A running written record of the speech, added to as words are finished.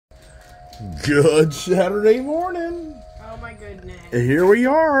Good Saturday morning. Oh my goodness. And here we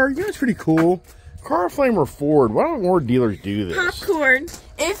are. You know, it's pretty cool. Car Flamer Ford. Why don't more dealers do this? Popcorn.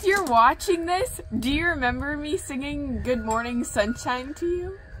 If you're watching this, do you remember me singing Good Morning Sunshine to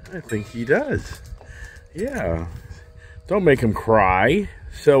you? I think he does. Yeah. Don't make him cry.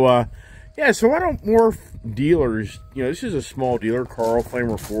 So, yeah, so why don't more dealers, you know, this is a small dealer, Car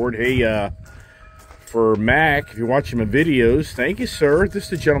Flamer Ford. Hey, for Mac, if you're watching my videos, thank you, sir. This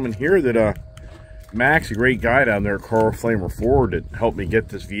is the gentleman here that, Mac's a great guy down there at Car Flamer Ford that helped me get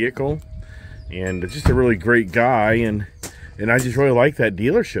this vehicle. And just a really great guy, and I just really like that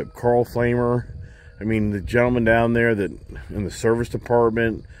dealership, Car Flamer. I mean, the gentleman down there that in the service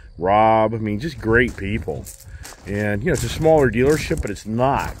department, Rob, I mean, just great people. And, you know, it's a smaller dealership, but it's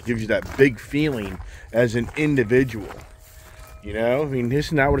not. It gives you that big feeling as an individual. You know, I mean,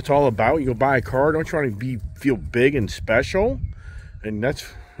 isn't that what it's all about? You go buy a car, don't you want to feel big and special? And that's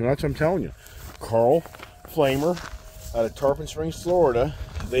what I'm telling you. Car Flamer out of Tarpon Springs, Florida.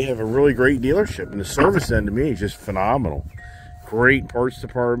 They have a really great dealership, and the service end to me is just phenomenal. Great parts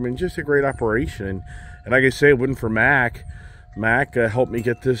department, just a great operation. And like I say, it wasn't for Mac. Mac helped me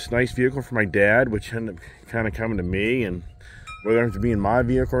get this nice vehicle for my dad, which ended up kind of coming to me. And whether it has to be in my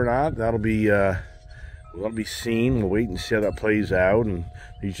vehicle or not, that'll be seen. We'll wait and see how that plays out. And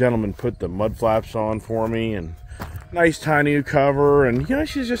these gentlemen put the mud flaps on for me, and nice tiny new cover. And you know,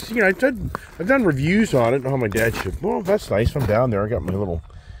 she's just, you know, I've done reviews on it. Oh, my dad should. Well, that's nice. I'm down there. I got my little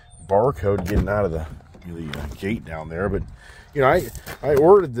barcode getting out of the gate down there. But you know, I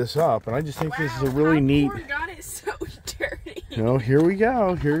ordered this up, and I just think this is a really neat. Got it so dirty. You know, here we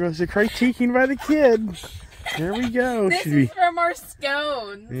go. Here goes the critiquing by the kid. Here we go. This is from our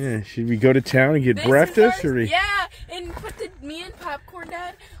scones. Yeah, should we go to town and get breakfast? Yeah, and me and Popcorn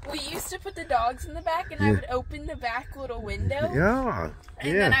Dad, we used to put the dogs in the back, and I would open the back little window. Yeah.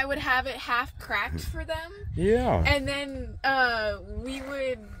 And then I would have it half cracked for them. Yeah. And then we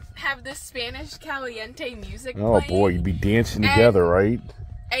would have the Spanish Caliente music playing. Oh boy, you'd be dancing together, right?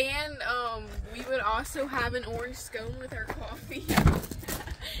 And we would also have an orange scone with our coffee.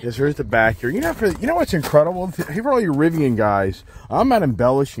 Yes, here's the back here. You know what's incredible? For all you Rivian guys, I'm not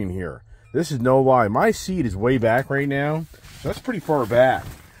embellishing here. This is no lie. My seat is way back right now. So that's pretty far back.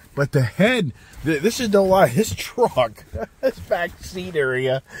 But the head, this is no lie. This truck, this back seat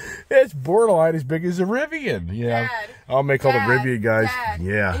area, it's borderline as big as a Rivian. Yeah, Dad, I'll make all the Rivian guys. Dad,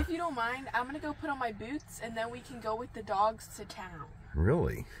 yeah. If you don't mind, I'm gonna go put on my boots, and then we can go with the dogs to town.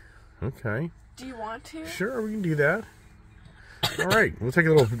 Really? Okay. Do you want to? Sure, we can do that. All right, we'll take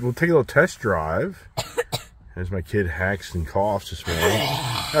a little test drive. As my kid hacks and coughs this morning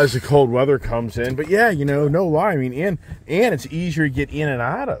as the cold weather comes in. But yeah, you know, no lie. I mean, and it's easier to get in and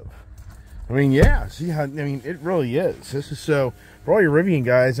out of. I mean, yeah. See how? I mean, it really is. This is so. For all your Rivian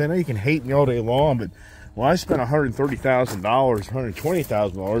guys, I know you can hate me all day long, but when I spent $130,000,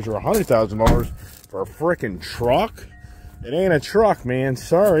 $120,000, or $100,000 for a freaking truck, it ain't a truck, man.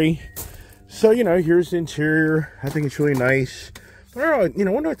 Sorry. So you know, here's the interior. I think it's really nice. But, you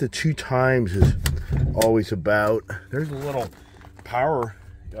know, I wonder what the 2 times is always about. There's a little power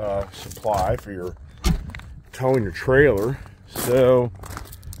supply for your towing your trailer. So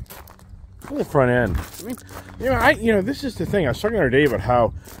look at the front end. I mean, you know, this is the thing. I was talking the other day about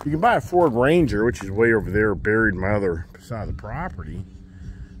how you can buy a Ford Ranger, which is way over there, buried in my other side of the property,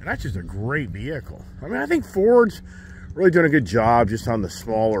 and that's just a great vehicle. I mean, I think Ford's really doing a good job just on the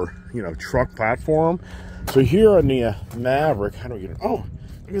smaller, you know, truck platform. So here on the Maverick, how do we get it? Oh,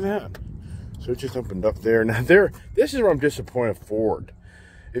 look at that. So it just opened up there. Now this is where I'm disappointed Ford.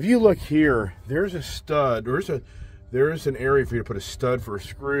 If you look here, there's a stud. There's an area for you to put a stud for a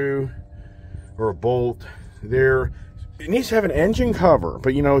screw or a bolt. There, it needs to have an engine cover,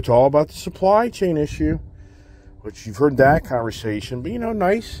 but you know, it's all about the supply chain issue, which you've heard that conversation. But you know,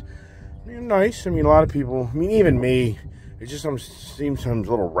 nice. Nice. I mean, a lot of people, I mean, even me, it just seems a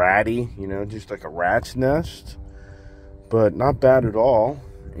little ratty, you know, just like a rat's nest, but not bad at all.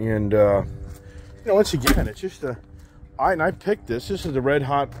 And, you know, once again, it's just I picked this. This is the Red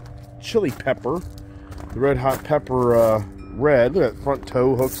Hot Chili Pepper, the Red Hot Pepper Red. Look at that front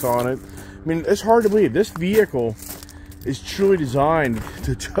tow hooks on it. I mean, it's hard to believe. This vehicle is truly designed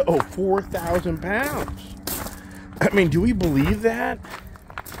to tow 4,000 pounds. I mean, do we believe that?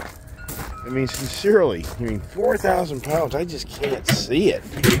 I mean, sincerely, I mean, 4,000 pounds, I just can't see it.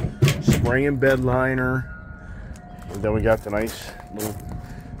 Spraying bed liner. And then we got the nice little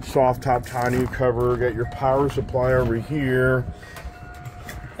soft top tonneau cover. Got your power supply over here.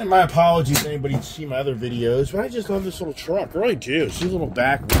 And my apologies to anybody who's seen my other videos, but I just love this little truck. I really do. See the little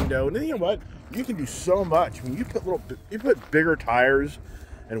back window. And then you know what? You can do so much. I mean, you put bigger tires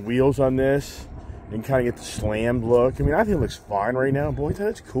and wheels on this and kind of get the slammed look. I mean, I think it looks fine right now. Boy,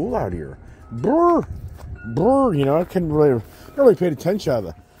 that's cool out here. Brr, brr, you know, I couldn't really paid attention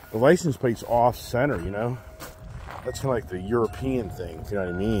to the license plate's off center, you know. That's kind of like the European thing, if you know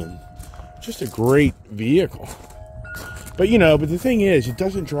what I mean. Just a great vehicle. But, you know, but the thing is, it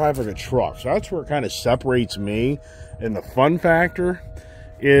doesn't drive like a truck. So that's where it kind of separates me. And the fun factor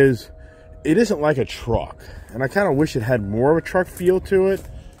is it isn't like a truck. And I kind of wish it had more of a truck feel to it.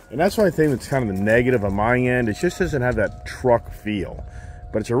 And that's why I think that's kind of the negative on my end. It just doesn't have that truck feel.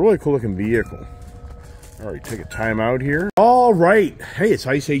 But it's a really cool looking vehicle. All right, take a time out here. All right. Hey, it's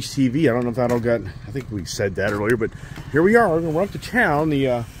Ice Age TV. I don't know if that'll get, I think we said that earlier, but here we are. We're going to run up to town,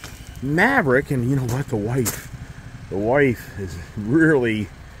 the Maverick. And you know what? The wife is really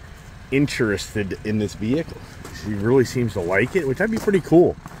interested in this vehicle. She really seems to like it, which that'd be pretty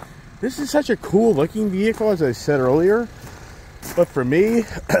cool. This is such a cool looking vehicle, as I said earlier. But for me,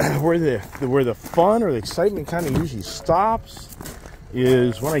 where the fun or the excitement kind of usually stops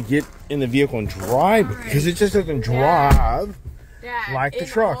is when I get in the vehicle and drive it, because it just doesn't drive like the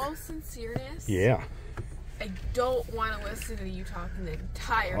truck. In all sincereness, yeah. I don't want to listen to you talking the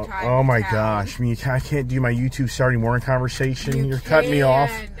entire time. Oh my gosh! I mean, I can't do my YouTube Saturday morning conversation. You're cutting me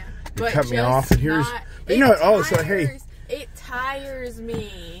off. You're cutting me off. And here's, you know, oh, so hey, it tires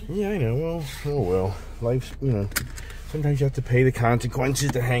me. Yeah, I know. Well, oh well. Life's, you know. Sometimes you have to pay the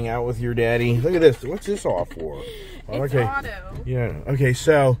consequences to hang out with your daddy. Look at this. What's this off for? It's okay. auto. Yeah. Okay.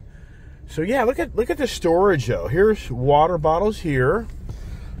 So yeah. Look at the storage though. Here's water bottles here.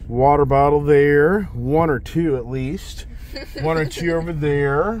 Water bottle there. One or two at least. One or two over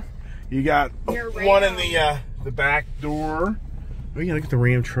there. You got one in the back door. Oh yeah. Look at the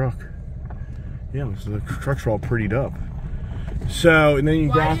Ram truck. Yeah. So the trucks are all prettied up. So and then you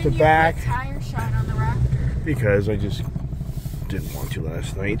got the back. Put tire shine on the Raptor? Because I just didn't want to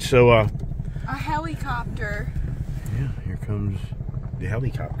last night. So, a helicopter. Yeah, here comes the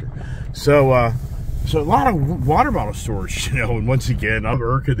helicopter. So a lot of water bottle storage, you know, and once again, I'm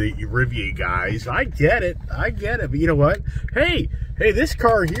Urca, the Rivier guys. I get it. But you know what? Hey, this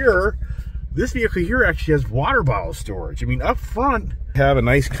car here, this vehicle here actually has water bottle storage. I mean, up front, have a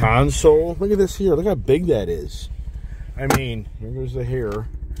nice console. Look at this here. Look how big that is. I mean, here goes the hair.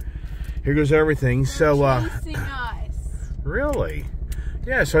 Here goes everything. So, chasing us. Really?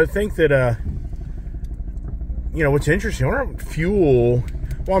 Yeah, so I think that, you know, what's interesting, I wonder what fuel,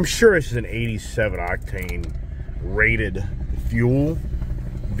 well, I'm sure this is an 87 octane rated fuel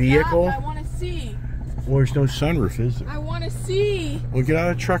vehicle. I want to see. Well, there's no sunroof, is there? I want to see. Well, get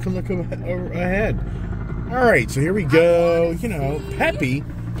out of the truck and look ahead. All right, so here we go. You know, peppy.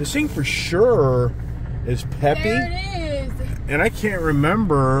 This thing for sure is peppy. There it is. And I can't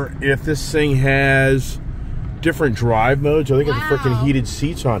remember if this thing has different drive modes. I think it's the freaking heated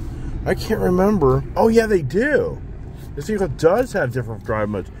seats on. I can't remember. Oh yeah, they do. This vehicle does have different drive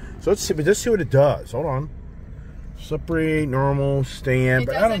modes. So let's see what it does. Hold on. Slippery, normal, stand. It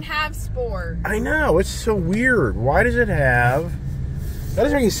doesn't have sport. I know. It's so weird. Why does it have? That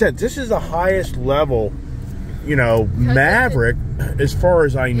doesn't make any sense. This is the highest level, you know, Maverick, as far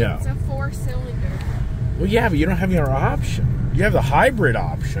as I know. It's a 4-cylinder. Well, yeah, but you don't have any other option. You have the hybrid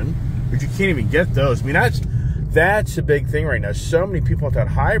option, but you can't even get those. I mean, that's the big thing right now. So many people want that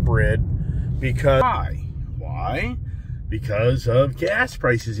hybrid because why? Because of gas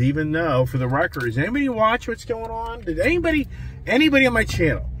prices. Even though, for the record, does anybody watch what's going on? Did anybody on my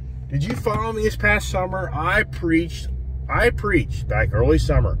channel? Did you follow me this past summer? I preached back early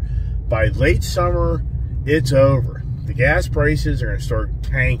summer. By late summer, it's over. The gas prices are going to start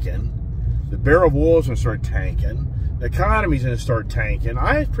tanking. The barrel of oil is going to start tanking. The economy's going to start tanking.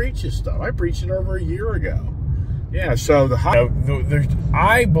 I preached this stuff. I preached it over a year ago. Yeah, so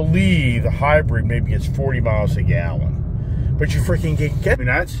I believe the hybrid maybe gets 40 miles a gallon. But you freaking get, I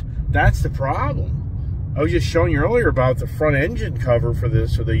mean, that's the problem. I was just showing you earlier about the front engine cover for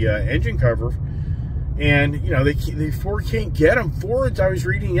this, or the engine cover. And, you know, Ford can't get them. Fords, I was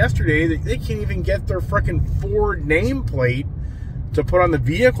reading yesterday, they can't even get their freaking Ford nameplate to put on the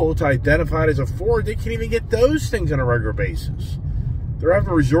vehicle to identify it as a Ford. They can't even get those things on a regular basis. They're having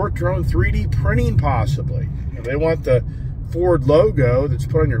to resort to their own 3D printing, possibly. You know, they want the Ford logo that's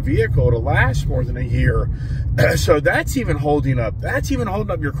put on your vehicle to last more than a year. So that's even holding up. That's even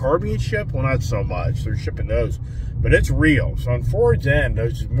holding up your car being shipped. Well, not so much. They're shipping those. But it's real. So on Ford's end,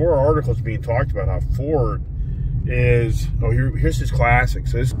 there's more articles being talked about how Ford is, oh, here's his classic.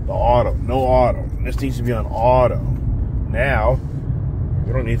 So this is the auto. No auto. This needs to be on auto. Now,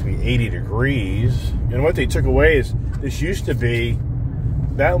 we don't need to be 80 degrees. And what they took away is, this used to be,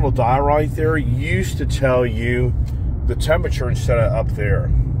 that little dial right there used to tell you the temperature instead of up there.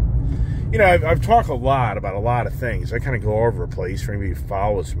 you know, I've talked a lot about a lot of things. I kind of go all over the place for anybody who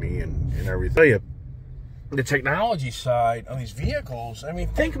follows me and everything. I'll tell you, the technology side on these vehicles, I mean,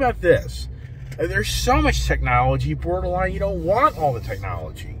 think about this. There's so much technology, borderline, you don't want all the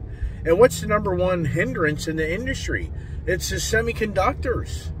technology. And what's the number one hindrance in the industry? It's the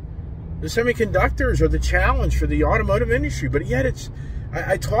semiconductors. The semiconductors are the challenge for the automotive industry, but yet it's,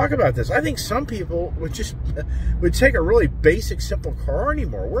 I talk about this. I think some people would take a really basic, simple car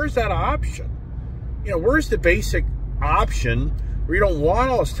anymore. Where's that option? You know, where's the basic option where you don't want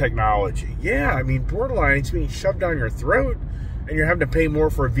all this technology? Yeah, I mean, borderline, it's being shoved down your throat, and you're having to pay more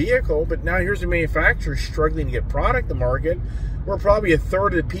for a vehicle, but now here's the manufacturer struggling to get product to market, where probably a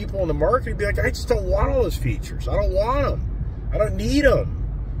third of the people in the market would be like, I just don't want all those features. I don't want them. I don't need them.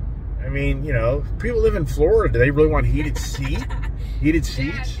 I mean, you know, people live in Florida. Do they really want heated seats?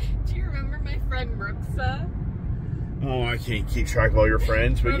 Dad, do you remember my friend Rooksa? Oh, I can't keep track of all your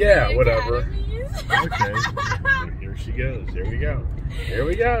friends, but yeah, whatever. Okay. Here she goes. Here we go. Here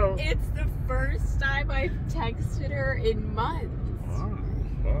we go. It's the first time I've texted her in months.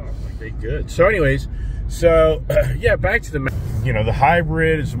 Wow. Okay, good. So anyways, yeah, back to the, you know, the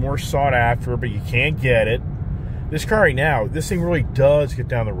hybrid is more sought after, but you can't get it. This car right now, this thing really does get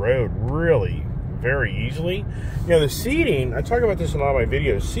down the road really very easily. You know, the seating, I talk about this in a lot of my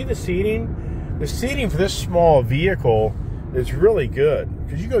videos. See the seating? The seating for this small vehicle is really good.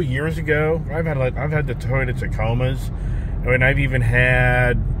 Because you go years ago, I've had the Toyota Tacomas. I mean, I've even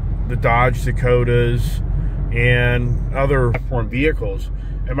had the Dodge Dakotas and other platform vehicles.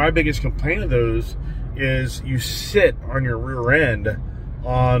 And my biggest complaint of those is you sit on your rear end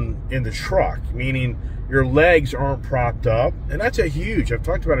in the truck, meaning your legs aren't propped up, and that's I've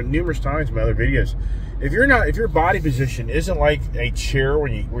talked about it numerous times in my other videos. If your body position isn't like a chair where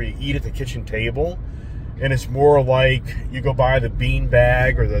you eat at the kitchen table, and it's more like you go by the bean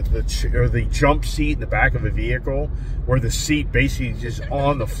bag or the jump seat in the back of a vehicle, where the seat basically is just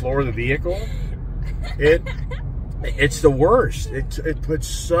on the floor of the vehicle, it's the worst. It puts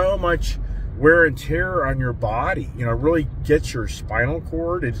so much wear and tear on your body. You know, it really gets your spinal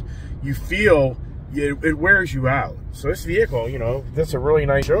cord. You feel it wears you out. So this vehicle, you know, that's a really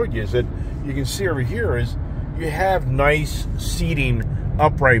nice showed you is that you can see over here is you have nice seating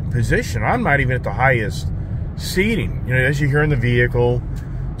upright position. I'm not even at the highest seating. You know, as you hear in the vehicle,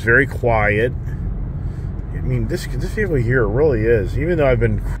 it's very quiet. I mean, this vehicle here really is, even though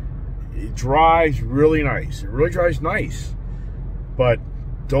it drives really nice. It really drives nice. But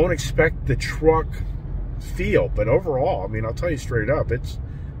don't expect the truck feel. But overall, I mean, I'll tell you straight up,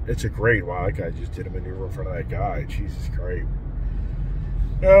 it's a great, wow, that guy just did a maneuver in front of that guy. Jesus Christ.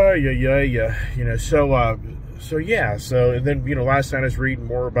 Yeah. You know, so yeah. So, and then, you know, last night I was reading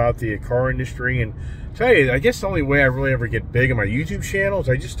more about the car industry, and tell you, I guess the only way I really ever get big on my YouTube channel is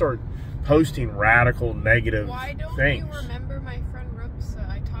I just start posting radical negative things. Why don't you remember my friend Rooksa?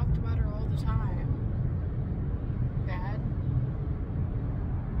 I talked about her all the time. Dad?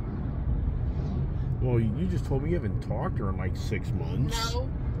 Well, you just told me you haven't talked to her in like 6 months. No,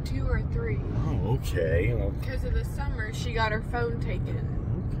 2 or 3. Oh, okay. Well, because of the summer, she got her phone taken.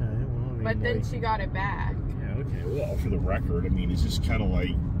 Okay, well, I mean, but then she got it back. Yeah, okay. Well, for the record, I mean, is this kind of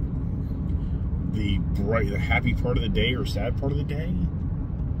like the happy part of the day or sad part of the day?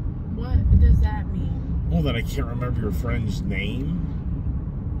 What does that mean? Well, that I can't remember your friend's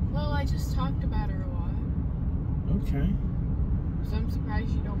name. Well, I just talked about her a lot. Okay. So I'm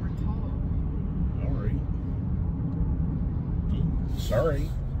surprised you don't recall. All right. Sorry.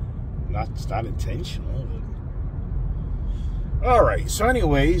 It's not intentional. But... All right. So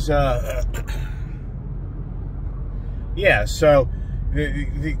anyways, yeah, so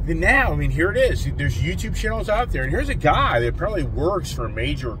the now, I mean, here it is. There's YouTube channels out there, and here's a guy that apparently works for a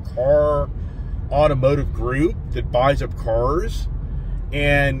major car automotive group that buys up cars,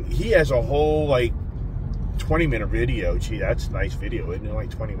 and he has a whole, like, 20-minute video. Gee, that's a nice video, isn't it? Like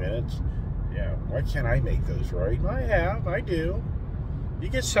 20 minutes? Yeah, why can't I make those, right? I do. You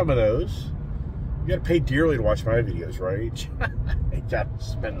get some of those. You got to pay dearly to watch my videos, right? You got to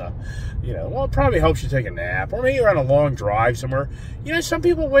spend the, you know, well, it probably helps you take a nap. Or maybe you're on a long drive somewhere. You know, some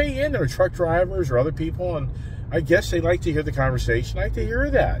people weigh in. They're truck drivers or other people, and I guess they like to hear the conversation. I like to hear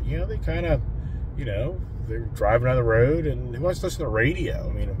that. You know, they kind of, you know, they're driving on the road, and who wants to listen to the radio?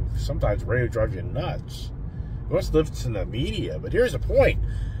 I mean, sometimes radio drives you nuts. Who wants to listen to the media? But here's the point.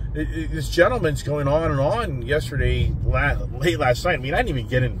 This gentleman's going on and on yesterday, late last night. I mean, I didn't even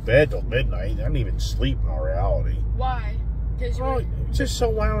get in bed till midnight. I didn't even sleep in all reality. Why? Well, it's just so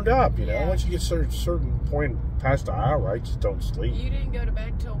wound up, you know. Once you get a certain point past the hour, I just don't sleep. You didn't go to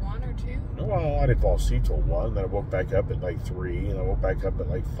bed till 1 or 2? No, well, I didn't fall asleep till 1. Then I woke back up at like 3, and I woke back up at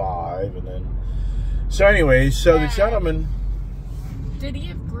like 5, and then. So, anyways, so the gentleman. Did he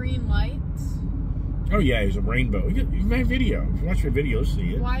have green lights? Oh yeah, he's a rainbow. You made video. If you watch my video,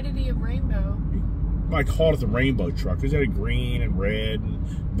 see it. Why did he have rainbow? Well, I called it the rainbow truck because it had green and red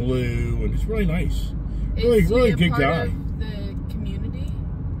and blue, and it's really nice. Really good guy. Of the community?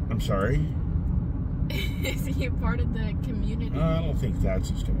 I'm sorry? Is he a part of the community? I don't think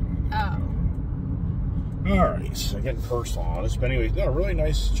that's what's going on. Oh. Alright, so getting personal on us. But anyways, no, really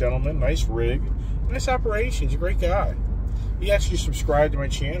nice gentleman, nice rig, nice operation. He's a great guy. He actually subscribed to my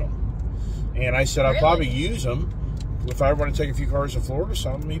channel. And I said I'll probably use him. If I ever want to take a few cars to Florida or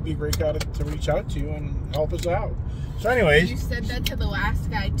something, he'd be a great guy to reach out to and help us out. So anyways. You said that to the last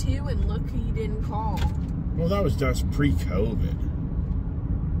guy too, and look, he didn't call. Well, that was pre-COVID.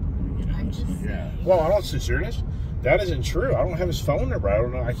 You know, I'm just saying. Well, I don't serious. That isn't true. I don't have his phone number. I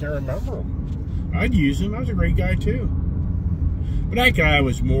don't know. I can't remember him. I'd use him. I was a great guy too. But that guy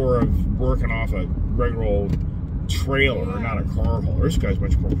was more of working off a regular old trailer, not a car hauler. This guy's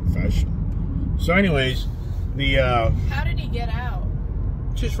much more professional. So, anyways, how did he get out?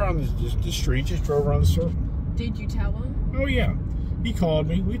 Just around the street. Just drove around the circle. Did you tell him? Oh yeah, he called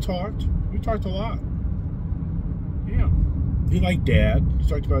me. We talked. We talked a lot. Yeah, he liked Dad. He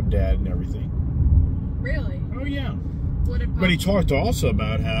talked about Dad and everything. Really? Oh yeah. But he talked also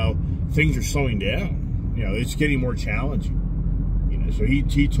about how things are slowing down. You know, it's getting more challenging. You know, so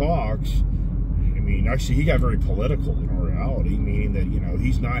he talks. I mean, actually, he got very political in all reality, meaning that, you know,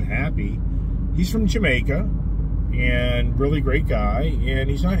 he's not happy. He's from Jamaica, and really great guy, and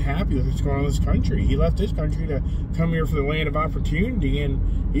he's not happy with what's going on in this country. He left this country to come here for the land of opportunity,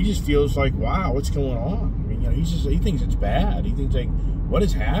 and he just feels like, wow, what's going on? I mean, you know, he thinks it's bad. He thinks, like, what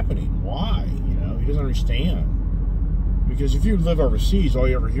is happening? Why? You know, he doesn't understand. Because if you live overseas, all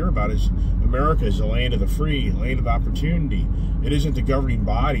you ever hear about is America is the land of the free, the land of opportunity. It isn't the govening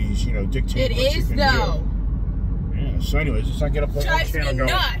bodies, you know, dictating what you can do. It is, though. Yeah, so anyways, let's not get up on our channel going.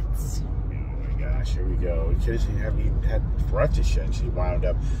 Nuts. Here we go. Kids haven't even had breakfast yet. She wound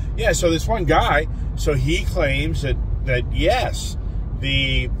up. Yeah. So this one guy. So he claims that yes,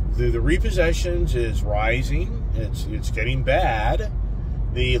 the repossessions is rising. It's getting bad.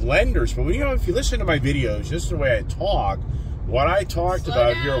 The lenders, but you know, if you listen to my videos, just the way I talk, what I talked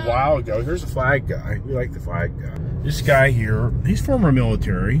about here a while ago. Here's the flag guy. We like the flag guy. This guy here, he's former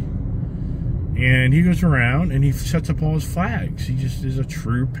military, and he goes around and he sets up all his flags. He just is a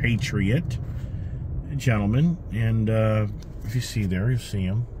true patriot. Gentleman, and if you see there, you'll see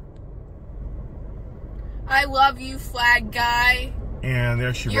him. I love you, flag guy. And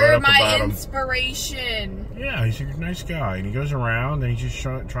there she wrote up about him. You're my inspiration. Yeah, he's a nice guy, and he goes around and he's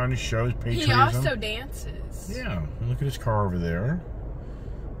just trying to show his patriotism. He also dances. Yeah, look at his car over there.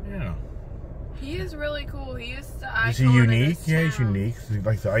 Yeah. He is really cool. He is the icon. Is he unique? Yeah, he's unique.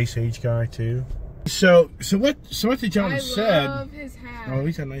 Like the Ice Age guy too. So what the gentleman said? I love his hat. Oh,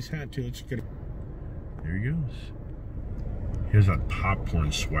 he's got a nice hat too. Let's get it. There he goes. Here's a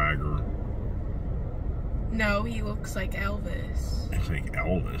popcorn swagger. No, he looks like Elvis. Looks like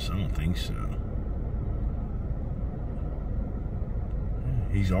Elvis? I don't think so.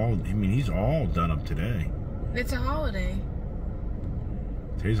 He's all done up today. It's a holiday.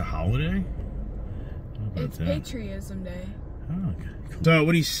 Today's a holiday? It's Patriotism Day. Oh, okay. Cool. So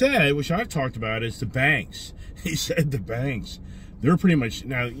what he said, which I've talked about, is the banks. He said the banks. They're pretty much,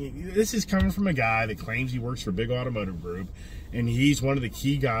 now, this is coming from a guy that claims he works for a big automotive group, and he's one of the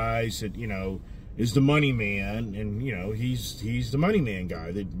key guys that, you know, is the money man, and, you know, he's the money man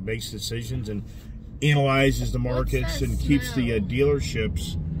guy that makes decisions and analyzes the markets and keeps the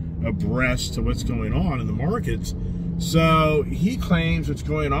dealerships abreast to what's going on in the markets. So he claims what's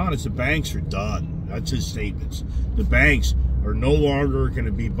going on is the banks are done. That's his statements. The banks are no longer going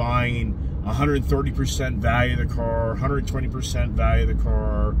to be buying 130% value of the car, 120% value of the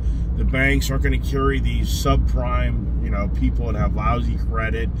car. The banks aren't going to carry these subprime, you know, people that have lousy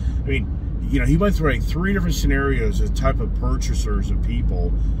credit. I mean, you know, he went through like 3 different scenarios of type of purchasers of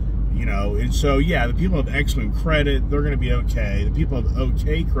people, you know, and so, yeah, the people have excellent credit, they're going to be okay. The people have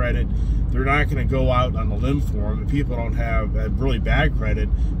okay credit, they're not going to go out on a limb for them. The people don't have really bad credit,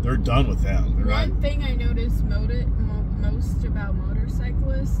 they're done with them. One thing I noticed most about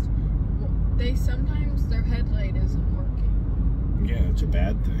motorcyclists, they sometimes their headlight isn't working. Yeah, it's a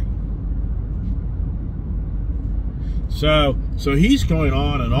bad thing. So he's going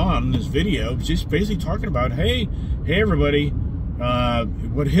on and on in this video, just basically talking about, hey everybody,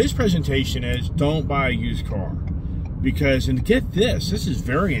 what his presentation is, don't buy a used car. Because, and get this is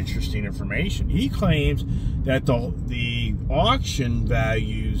very interesting information. He claims that the auction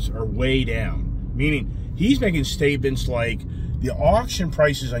values are way down, meaning he's making statements like the auction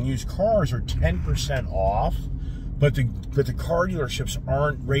prices on used cars are 10% off, but the car dealerships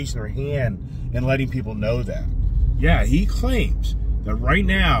aren't raising their hand and letting people know that. Yeah, he claims that right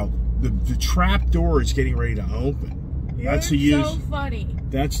now the trap door is getting ready to open. That's the use. So funny.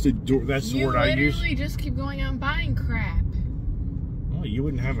 That's the door. That's the word I use. You literally just keep going out and buying crap. Well, you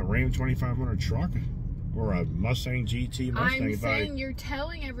wouldn't have a Ram 2500 truck or a Mustang GT Mustang. I'm saying you're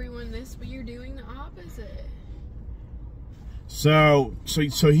telling everyone this, but you're doing the opposite. So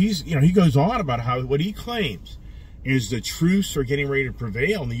he's, you know, he goes on about how what he claims is the truths are getting ready to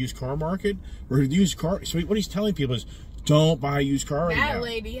prevail in the used car market, where the used car. So what he's telling people is, don't buy a used car right now. That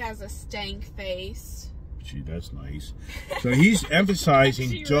lady has a stank face. Gee, that's nice. So he's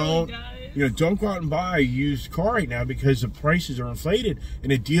emphasizing don't go out and buy a used car right now because the prices are inflated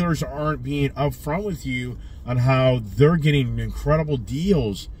and the dealers aren't being upfront with you on how they're getting incredible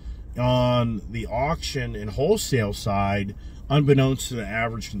deals on the auction and wholesale side, unbeknownst to the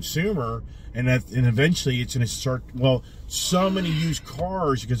average consumer, and eventually it's going to start. Well, so many used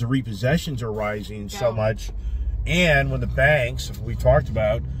cars because the repossessions are rising so much, and when the banks we talked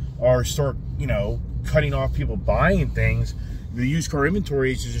about start cutting off people buying things, the used car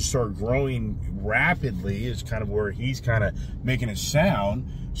inventory is just start growing rapidly is kind of where he's kind of making it sound.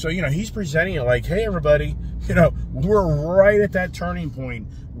 So, he's presenting it like, hey, everybody, we're right at that turning point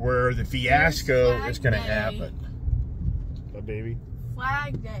where the fiasco is going to happen. What, baby?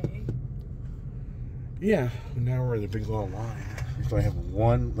 Flag Day. Yeah, now we're in the big long line. I have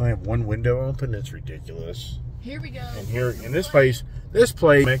one window open. It's ridiculous. Here we go. And here in this place,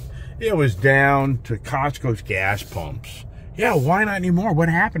 it was down to Costco's gas pumps. Yeah, why not anymore? What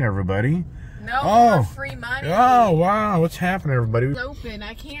happened, everybody? No more free money. Oh, wow. What's happening, everybody? It's open.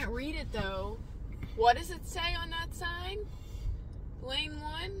 I can't read it, though. What does it say on that sign? Lane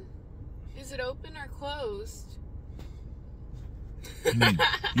 1? Is it open or closed?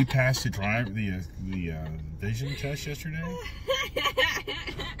 You passed the vision test yesterday?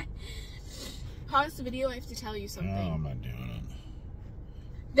 Pause the video. I have to tell you something. No, I'm not doing it.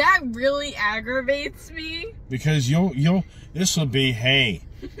 That really aggravates me. Because this will be, hey,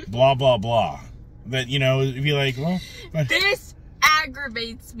 blah, blah, blah. That, it'd be like, well. But this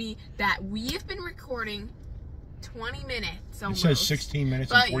aggravates me that we've been recording 20 minutes almost. It says 16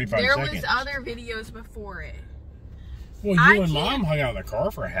 minutes and 45 seconds. There was other videos before it. Well, you and Mom hung out in the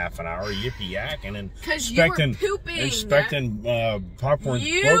car for half an hour, yippee-yakking, and inspecting popcorn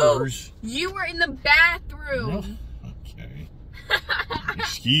burgers. You were in the bathroom. No. Okay.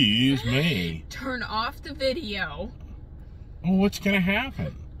 Excuse me. Turn off the video. Well, what's going to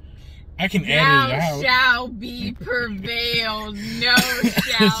happen? I can edit it out. Thou shall be prevailed. No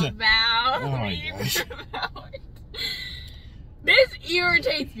shall thou be prevailed. This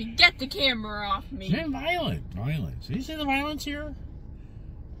irritates me. Get the camera off me. Yeah, violence. Do you see the violence here?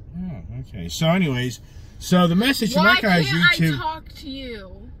 Oh, okay. So, anyways, the message from that guy's YouTube. Why can't I talk to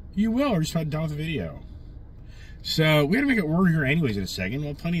you? You will. We're just about done with the video. So, we got to make it work here anyways in a second. We'll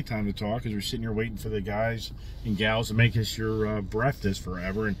have plenty of time to talk because we're sitting here waiting for the guys and gals to make us your breakfast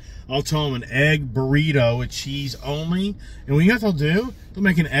forever. And I'll tell them an egg burrito with cheese only. And what you have to do, they'll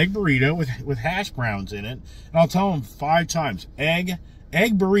make an egg burrito with hash browns in it. And I'll tell them 5 times, egg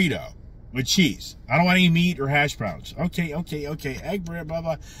burrito with cheese. I don't want any meat or hash browns. Okay, egg burrito, blah,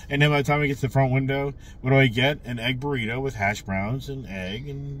 blah. And then by the time I get to the front window, what do I get? An egg burrito with hash browns and egg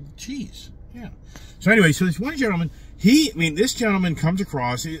and cheese. Yeah. So anyway, this one gentleman, this gentleman comes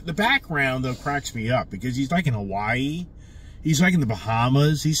across, the background, though, cracks me up because he's like in Hawaii. He's like in the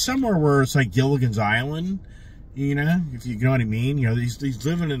Bahamas. He's somewhere where it's like Gilligan's Island, if you know what I mean. He's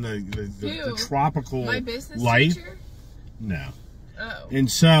living in the tropical My business life. Teacher? No. Oh.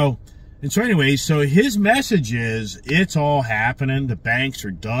 And so anyway, his message is, it's all happening. The banks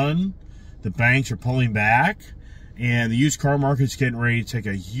are done. The banks are pulling back. And the used car market's getting ready to take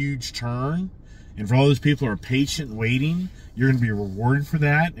a huge turn. And for all those people who are patient waiting, you're going to be rewarded for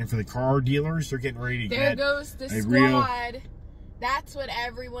that. And for the car dealers, they're getting ready to There goes the squad. That's what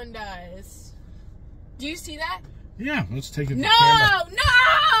everyone does. Do you see that? Yeah, let's take it. No!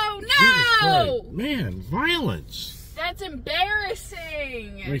 Man, violence. That's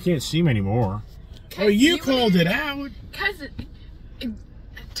embarrassing. I can't see him anymore. Oh, you called it out. Because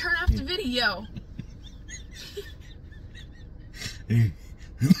turn off the video.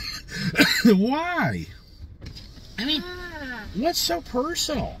 Why? I mean, what's so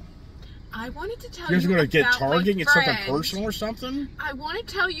personal? I wanted to tell you. You have to go to get Target and get something friend. personal or something? I want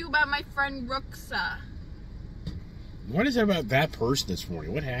to tell you about my friend Rooksa. What is it about that person this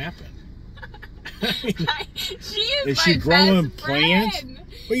morning? What happened? I mean, she is she my growing best plants? friend.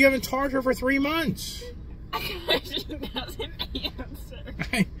 But you haven't talked to her for 3 months. She doesn't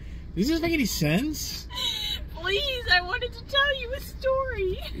answer. Does this make any sense? Please, I wanted to tell you a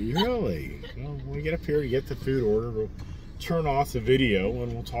story. Really? Well, when we get up here to get the food order, we'll turn off the video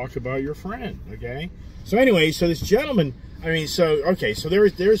and we'll talk about your friend, okay? So anyway, so this gentleman, so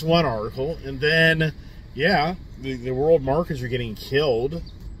there's one article, and then, yeah, the world markets are getting killed.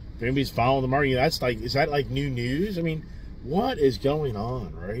 If anybody's following the market, is that like new news? I mean, what is going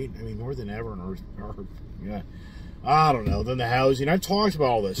on, right? I mean, more than ever in Earth, yeah. I don't know. Then the housing. I talked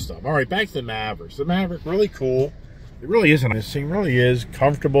about all this stuff. All right, back to the Maverick. The Maverick, really cool. It really is this thing. Really is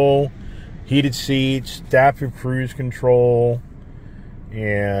comfortable, heated seats, adaptive cruise control,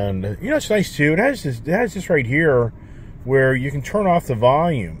 and it's nice too. It has this right here where you can turn off the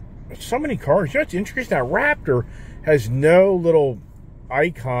volume. So many cars. It's interesting. That Raptor has no little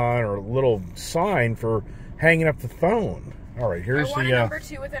icon or little sign for hanging up the phone. All right, here's I want a number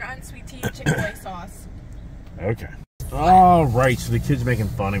 2 with an unsweet tea Chick-fil-A sauce. Okay. All right, so the kid's making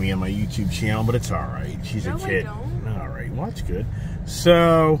fun of me on my YouTube channel, but it's all right. She's a kid. I don't. All right, well, that's good.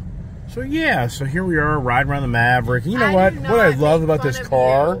 So yeah, so here we are riding around the Maverick. And you know what? What I love about this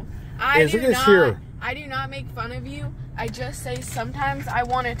car is, look at this here. I do not make fun of you. I just say sometimes I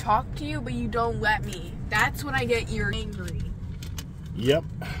want to talk to you, but you don't let me. That's when I get angry. Yep,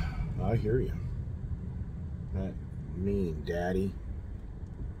 I hear you. That mean, Daddy.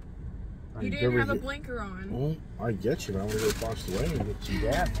 You didn't have a blinker on. Well, I get you, but I want to go across the way and get some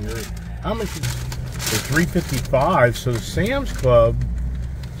gas here. How much is for $3.55? So Sam's Club,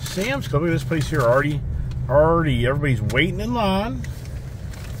 look at this place here. Already, everybody's waiting in line.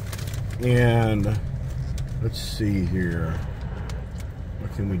 And let's see here.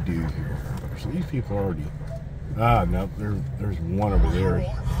 What can we do here? So these people already. No, there's one over there.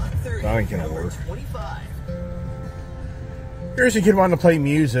 That ain't gonna work. Here's a kid wanting to play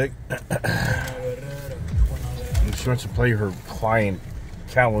music. She wants to play her client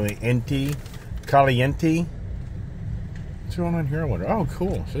Caliente. What's going on here? I wonder. Oh,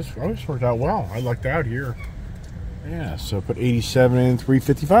 cool. So this worked out well. I lucked out here. Yeah, so put 87 in,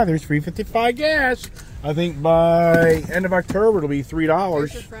 $3.55. There's $3.55 gas. I think by end of October it'll be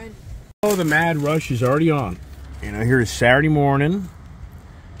 $3. Oh, the mad rush is already on. Here is Saturday morning.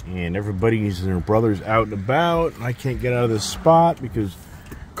 And everybody's and their brother's out and about. And I can't get out of this spot because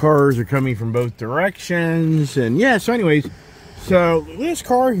cars are coming from both directions. And yeah, so anyways, so look at this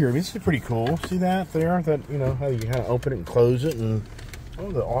car here. This is pretty cool. See that there? That, how you kind of open it and close it. And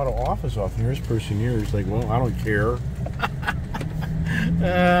the auto office off here. This person here is like, well, I don't care.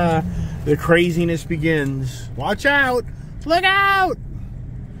 The craziness begins. Watch out. Look out.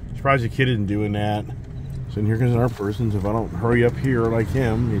 Surprised the kid isn't doing that. So here comes our person. So if I don't hurry up here like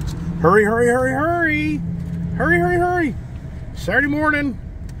him, it's hurry, hurry, hurry, hurry. Hurry, hurry, hurry. Saturday morning.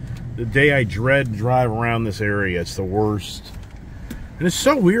 The day I dread to drive around this area. It's the worst. And it's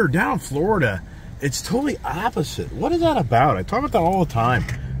so weird. Down in Florida, it's totally opposite. What is that about? I talk about that all the time.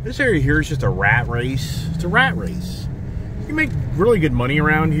 This area here is just a rat race. It's a rat race. You make really good money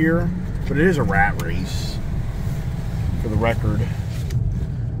around here, but it is a rat race, for the record.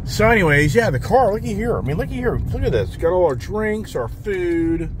 So anyways, yeah, the car, looky here. Look at this. It's got all our drinks, our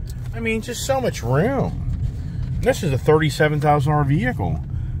food. Just so much room. And this is a $37,000 vehicle.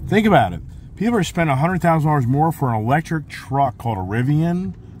 Think about it. People are spending $100,000 more for an electric truck called a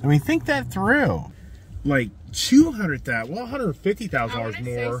Rivian. Think that through. Like $200,000, well, $150,000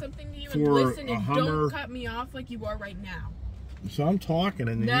 more for a Hummer. Don't cut me off like you are right now. So I'm talking,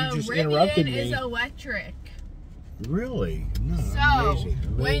 and then you just Rivian interrupted me. is electric. Really? No. So, amazing.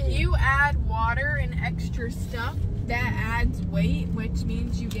 when you add water and extra stuff, that adds weight, which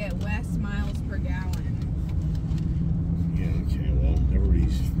means you get less miles per gallon. Yeah, okay, well,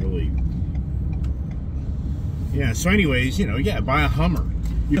 everybody's really... Yeah, so anyways, buy a Hummer.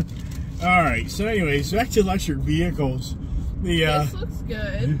 Alright, so anyways, back to electric vehicles. This looks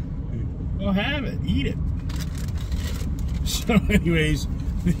good. Well, have it. Eat it. So anyways,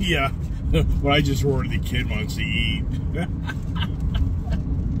 what I just ordered, the kid wants to eat. The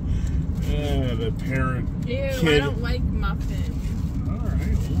parent. Ew, kid. I don't like muffins. Alright, well, I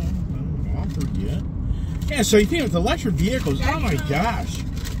haven't offered yet. Yeah, so you think with electric vehicles, oh my gosh,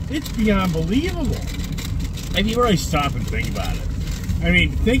 it's beyond believable. If you really stop and think about it.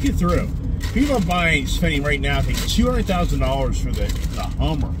 Think it through. People are spending right now, I think, $200,000 for the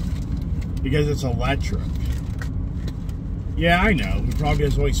Hummer because it's electric. Yeah, I know. He probably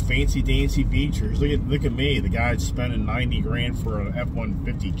has all these fancy dancy features. Look at me, the guy that's spending $90 grand for an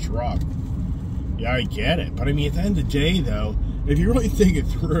F-150 truck. Yeah, I get it. But I mean, at the end of the day, though, if you really think it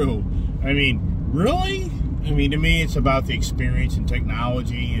through, I mean, really? I mean, to me, it's about the experience and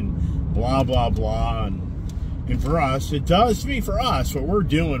technology and blah, blah, blah. And for us, it does, for us, what we're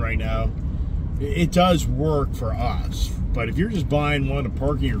doing right now, it does work for us. But if you're just buying one to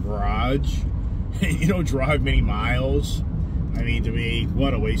park in your garage, and you don't drive many miles, I mean, to me,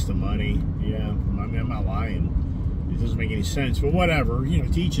 what a waste of money. Yeah, I mean, I'm not lying. It doesn't make any sense, but whatever, you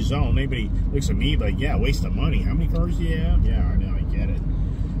know, to each his own. Anybody looks at me like, yeah, waste of money. How many cars do you have? Yeah, I know, I get it.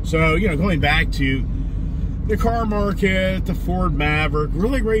 So, you know, going back to the car market, the Ford Maverick,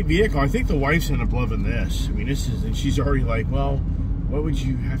 really great vehicle. I think the wife's ended up loving this. I mean, this is, and she's already like, well, what would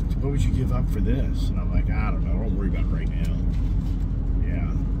you give up for this? And I'm like, I don't know, don't worry about it right now. Yeah,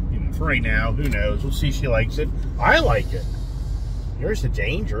 you know, for right now, who knows? We'll see if she likes it. I like it. Here's the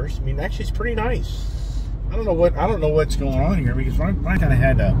dangers. I mean, actually, it's pretty nice. I don't know what's going on here, because I kind of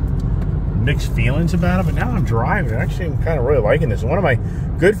had mixed feelings about it, but now I'm driving. Actually, I'm kind of really liking this. One of my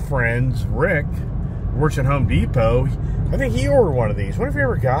good friends, Rick, works at Home Depot. I think he ordered one of these. What if he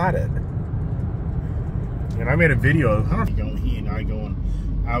ever got it? And I made a video of he and I going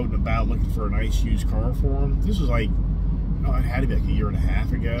out and about looking for a nice used car for him. This was like, oh, it had to be like a year and a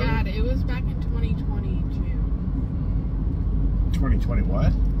half ago. God, it was back in 2020, June. 2020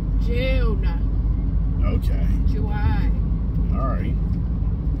 what? June. Okay. July. All right.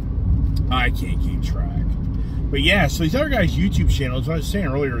 I can't keep track. But yeah, so these other guys' YouTube channels, what I was saying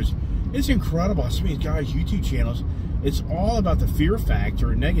earlier, is it's incredible. Some of these guys' YouTube channels, it's all about the fear factor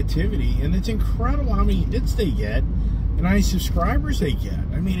and negativity, and it's incredible how many hits they get and how many subscribers they get.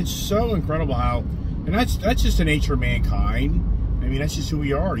 I mean, it's so incredible how, and that's just the nature of mankind. I mean, that's just who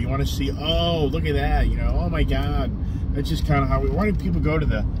we are. You want to see, oh, look at that, you know, oh my God. That's just kind of how why do people go to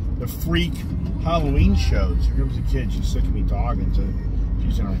the freak Halloween shows? Here comes a kid, she's sick of me talking, so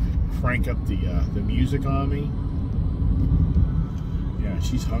she's going to crank up the music on me. Yeah,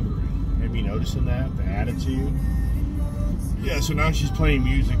 she's hungry. Maybe noticing that, the attitude. Yeah, so now she's playing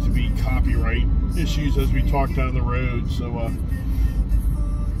music to beat copyright issues as we talk down the road. So,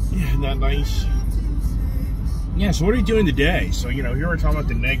 yeah, isn't that nice? Yeah, so what are you doing today? So, you know, here we're talking about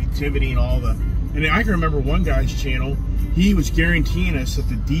the negativity and all the... And I can remember one guy's channel, he was guaranteeing us that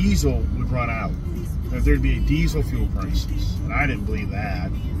the diesel would run out, that there'd be a diesel fuel crisis. And I didn't believe that.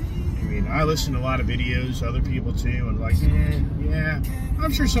 I mean, I listen to a lot of videos, other people too, and like, yeah.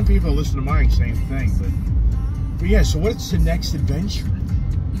 I'm sure some people listen to mine, same thing, but yeah, so what's the next adventure?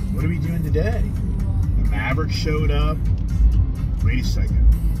 What are we doing today? The Maverick showed up. Wait a second.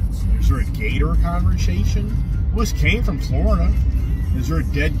 Is there a gator conversation? Well, this came from Florida. Is there a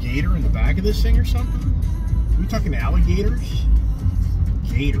dead gator in the back of this thing or something? Are we talking alligators?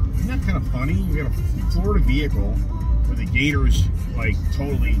 Gator. Isn't that kind of funny? We got a Florida vehicle where the gators, like,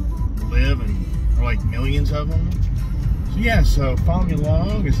 totally live, and there are like millions of them. So yeah, so follow me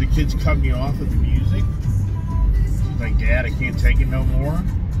along as the kids cut me off with the music. She's like, Dad, I can't take it no more.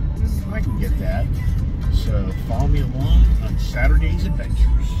 I can get that. So follow me along on Saturday's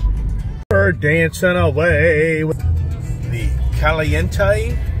adventures. We're dancing away with the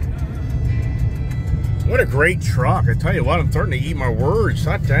Caliente. What a great truck. I tell you what, I'm starting to eat my words.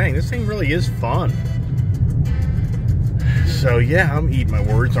 Hot dang, this thing really is fun. So yeah, I'm eating my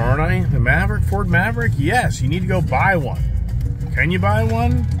words, aren't I? The Maverick, Ford Maverick? Yes, you need to go buy one. Can you buy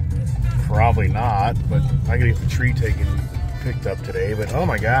one? Probably not, but I gotta get the tree picked up today. But oh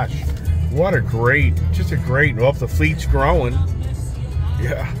my gosh, what a great, just a great, well, the fleet's growing.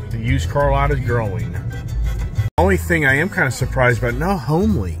 Yeah, the used car lot is growing. Only thing I am kind of surprised about, no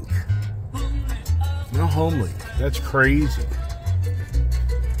home link. No home link. That's crazy.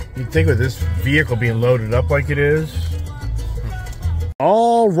 You'd think with this vehicle being loaded up like it is.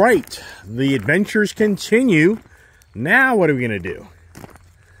 All right, the adventures continue. Now what are we going to do?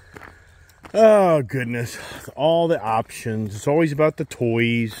 Oh, goodness. All the options. It's always about the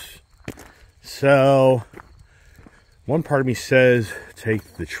toys. So, one part of me says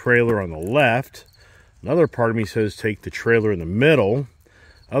take the trailer on the left. Another part of me says take the trailer in the middle.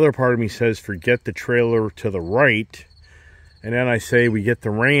 Other part of me says forget the trailer to the right. And then I say we get the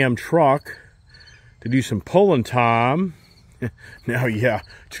Ram truck to do some pulling time. Now, yeah,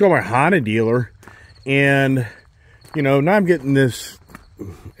 just go to my Honda dealer, and, you know, now I'm getting this,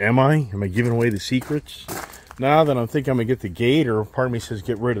 am I giving away the secrets? Now that I'm thinking I'm going to get the Gator, part of me says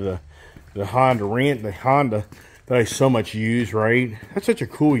get rid of the Honda that I so much use, right? That's such a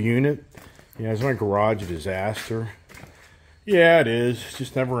cool unit. Yeah, is my garage a disaster? Yeah, it is. It's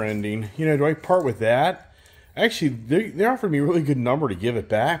just never ending. You know, do I part with that? Actually, they offered me a really good number to give it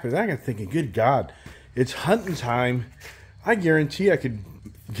back, but then I got thinking, good God, it's hunting time. I guarantee I could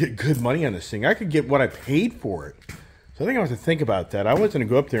get good money on this thing. I could get what I paid for it. So I think I have to think about that. I was going to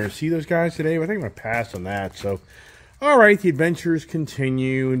go up there and see those guys today, but I think I'm going to pass on that. So, all right, the adventures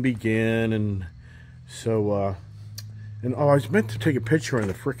continue and begin. And so, I was meant to take a picture on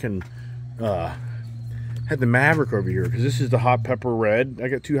the frickin', had the Maverick over here, because this is the hot pepper red. I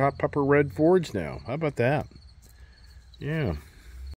got 2 hot pepper red Fords now. How about that? Yeah.